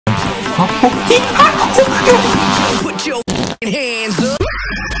Put your hands up.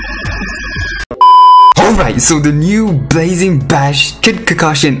 Alright, so the new Blazing Bash Kid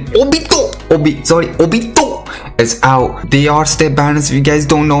Kakashi and Obito is out. They are step banners. If you guys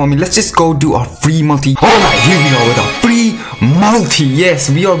don't know, I mean, let's just go do our free multi. Alright, here we are with our free multi. Yes,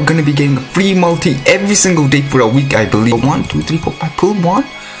 we are gonna be getting a free multi every single day for a week, I believe. 1, 2, 3, 4, 5. Pull 1,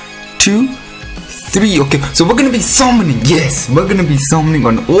 2, 3. Okay, so we're gonna be summoning. Yes, we're gonna be summoning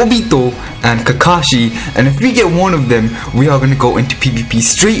on Obito and Kakashi, and if we get one of them, we are gonna go into PvP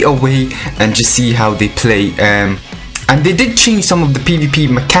straight away and just see how they play. And they did change some of the PvP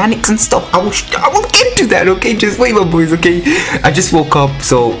mechanics and stuff. I will get to that. Okay, just wait, my boys. Okay, I just woke up,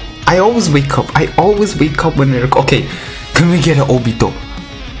 so I always wake up when I okay. Can we get an Obito?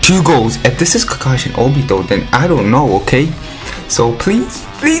 2 goals. If this is Kakashi and Obito, then I don't know. Okay, so please.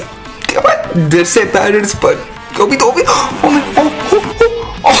 Come on. They're set patterns, but Obito.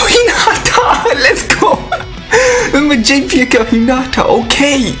 Oh, Hinata. Let's go. I'm a JP account, Hinata.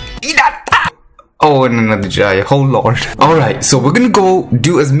 Okay, Hinata. Oh, and another Jaya. Oh lord. Alright, so we're gonna go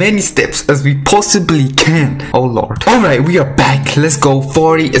do as many steps as we possibly can. Oh lord. Alright, we are back. Let's go.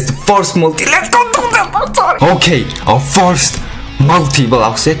 40 is the first multi. Let's go do that. I'm sorry. Okay, our first multi. Well,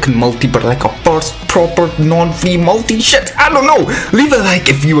 our second multi, but like our first proper non-free multi. Shit, I don't know. Leave a like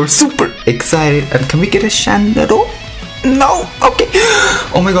if you are super excited. And can we get a Shandero? No? Okay.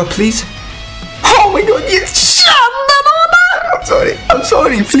 Oh my god, please. Oh my god, yes. Shandero. I'm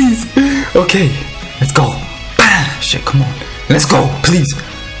sorry, please. Okay. Let's go. Shit, come on. Let's go, please.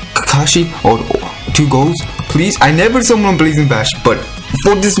 Kakashi or 2 goals, please. I never summon on Blazing Bash, but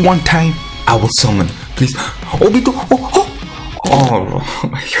for this one time, I will summon. Please. Obito. Oh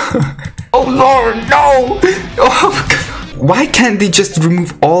my god. Oh lord, no. Oh god. Why can't they just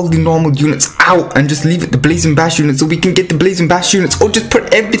remove all the normal units out and just leave it the Blazing Bash units so we can get the Blazing Bash units, or just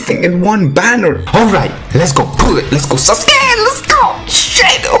put everything in one banner? Alright, let's go. Pull it. Let's go. Sasuke. Let's go.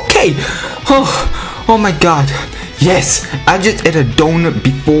 Shit. Okay. Oh my god. Yes, I just ate a donut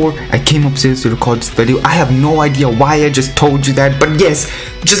before I came upstairs to record this video. I have no idea why I just told you that, but yes,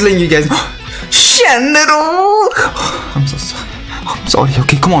 just letting you guys know. Shandero. I'm so sorry. I'm sorry.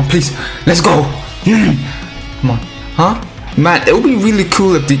 Okay, come on, please. Let's go. Come on. Huh? Man, it would be really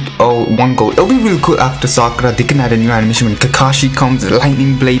cool if they... Oh, 1 goal. It would be really cool after Sakura. They can add a new animation when Kakashi comes, the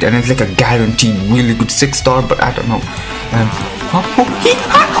lightning blade, and it's like a guaranteed really good 6-star, but I don't know.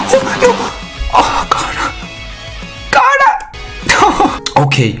 Oh god.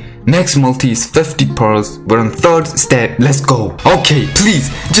 Okay, next multi is 50 pearls. We're on 3rd step. Let's go. Okay, please,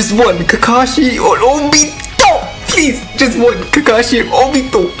 just one Kakashi or Obito. Please, just one Kakashi and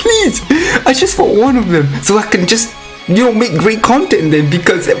Obito. Please, I just want one of them so I can just, you know, make great content then,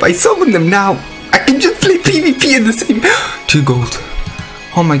 because if I summon them now, I can just play PvP in the same. 2 gold.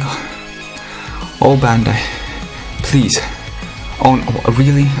 Oh my god. Oh Bandai, please. Oh no,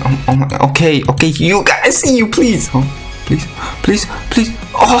 really? Oh my. Okay, you guys, see you, please. Oh, please.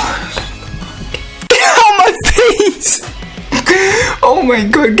 Oh, get out of my face! Oh my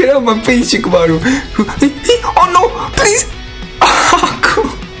god, get out of my face, Shikamaru. Oh no, please.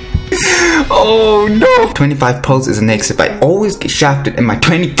 Oh no. 25 pearls is the next step. I always get shafted in my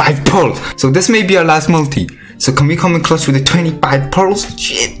 25 pearls. So this may be our last multi. So can we come in clutch with the 25 pearls?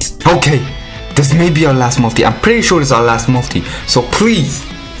 Shit. Okay. This may be our last multi. I'm pretty sure it's our last multi. So please,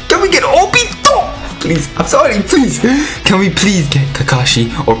 can we get Obito? Please, I'm sorry, please. Can we please get Kakashi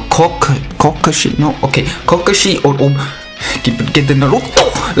or Kakashi? No, okay. Kakashi or get the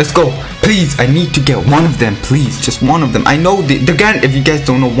Naruto. Let's go. Please, I need to get one of them. Please, just one of them. I know the if you guys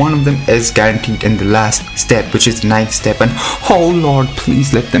don't know, one of them is guaranteed in the last step, which is 9th step. And oh lord,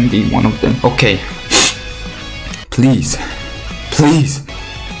 please let them be one of them. Okay. Please.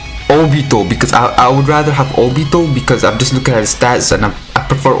 Obito, because I would rather have Obito, because I'm just looking at his stats and I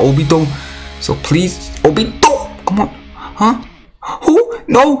prefer Obito. So please, Obito, come on. Huh? Who?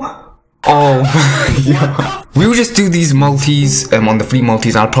 No. Oh yeah. We'll just do these multis on the free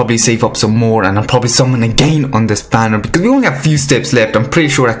multis. I'll probably save up some more and I'll probably summon again on this banner because we only have a few steps left. I'm pretty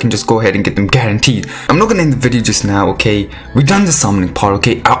sure I can just go ahead and get them guaranteed. I'm not gonna end the video just now, okay? We've done the summoning part,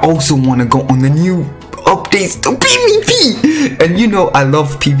 okay? I also want to go on the new updates to PvP, and you know I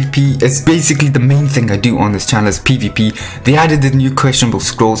love PvP. It's basically the main thing I do on this channel is PvP. They added the new questionable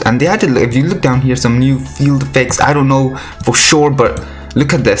scrolls, and they added, if you look down here, some new field effects. I don't know for sure, but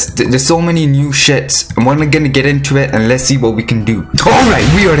look at this. There's so many new shits, and we're gonna get into it and let's see what we can do. Alright,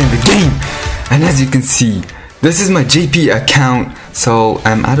 we are in the game, and as you can see, this is my JP account. So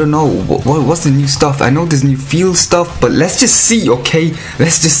I don't know what's the new stuff. I know there's new field stuff, but let's just see, okay?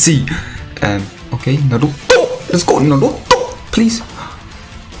 Let's just see. Okay, Naruto. Let's go, Naruto, please.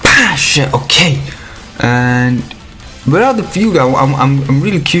 Shit. Okay. And where are the few? I'm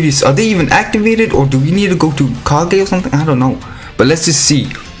really curious. Are they even activated, or do we need to go to Kage or something? I don't know. But let's just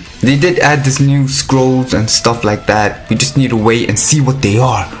see. They did add this new scrolls and stuff like that. We just need to wait and see what they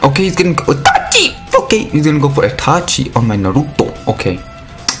are. Okay, he's gonna go Itachi. Okay, he's gonna go for Itachi on my Naruto. Okay,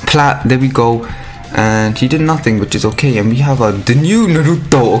 Plat. There we go. And he did nothing, which is okay. And we have the new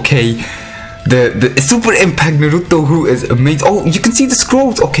Naruto. Okay, the Super Impact Naruto, who is amazing. Oh, you can see the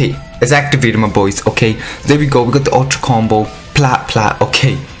scrolls. Okay, it's activated, my boys. Okay, there we go. We got the Ultra Combo. Plat.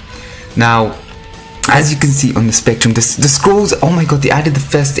 Okay, now, as you can see on the spectrum, the scrolls, oh my god, they added the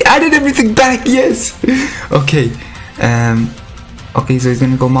fest, they added everything back, yes! Okay, okay, so he's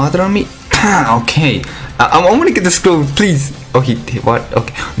gonna go Madara on me. Okay, I wanna get the scrolls, please. Okay, what?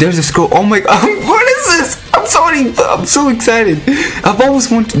 Okay, there's a scroll. Oh my god, what is this? I'm sorry, but I'm so excited. I've always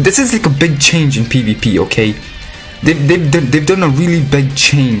wanted, this is like a big change in PvP, okay? They've done a really big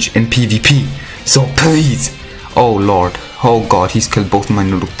change in PvP. So please, oh lord, oh god, he's killed both my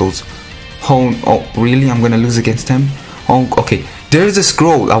Narutos. Oh, really? I'm gonna lose against him? Oh, okay. There's a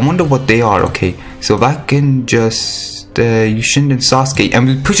scroll. I wonder what they are. Okay, so if I can just Yushin and Sasuke, and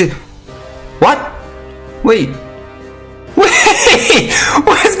we'll push it. What? Wait. What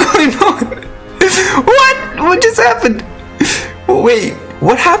is going on? What just happened? Wait,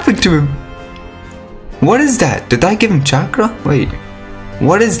 what happened to him? What is that? Did I give him chakra? Wait,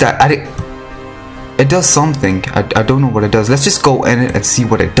 what is that? It does something. I don't know what it does. Let's just go in it and see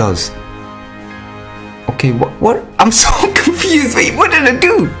what it does. Okay, what? I'm so confused. Wait, what did it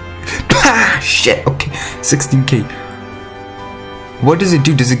do? Shit. Okay, 16k. What does it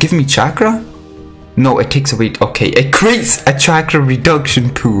do? Does it give me chakra? No, it takes away. Okay, it creates a chakra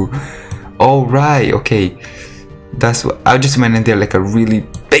reduction pool. All right. Okay, that's what I just went in there like a really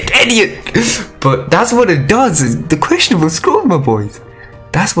big idiot. But that's what it does. The questionable scroll, my boys.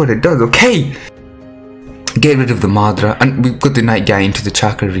 That's what it does. Okay. Get rid of the Madara, and we've got the night guy into the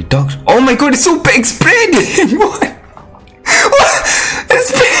chakra reduction. Oh my god, it's so big, spreading! What? It's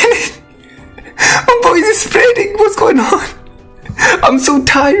spreading! Oh boys, it's spreading! What's going on? I'm so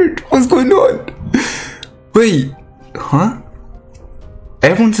tired. What's going on? Wait, huh?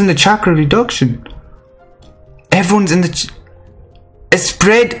 Everyone's in the chakra reduction. Everyone's in the it's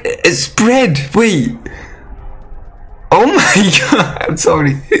spread. Wait. Oh my god, I'm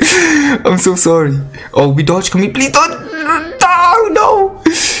sorry. I'm so sorry. Oh, we dodged complete. Please don't. No.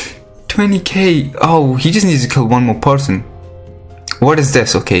 20k. Oh, he just needs to kill one more person. What is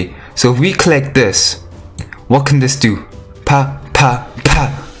this? Okay, so if we collect this, what can this do? Pa.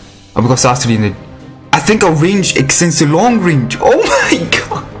 I'm gonna start in the. I think our range extends to long range. Oh my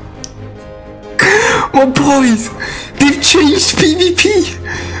god. My boys, they've changed PvP.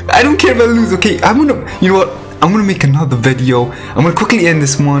 I don't care if I lose. Okay, I'm gonna. You know what? I'm gonna make another video. I'm gonna quickly end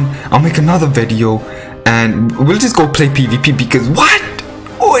this one. I'll make another video and we'll just go play PvP because what?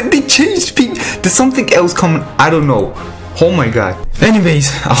 Oh, they changed PvP. There's something else coming. I don't know. Oh my god.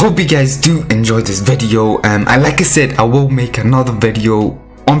 Anyways, I hope you guys do enjoy this video. Like I said, I will make another video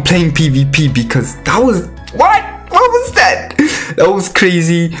on playing PvP because that was what? What was that? That was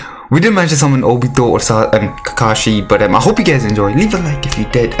crazy. We didn't manage to summon Obito or Kakashi, but I hope you guys enjoy. Leave a like if you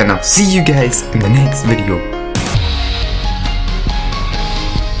did, and I'll see you guys in the next video.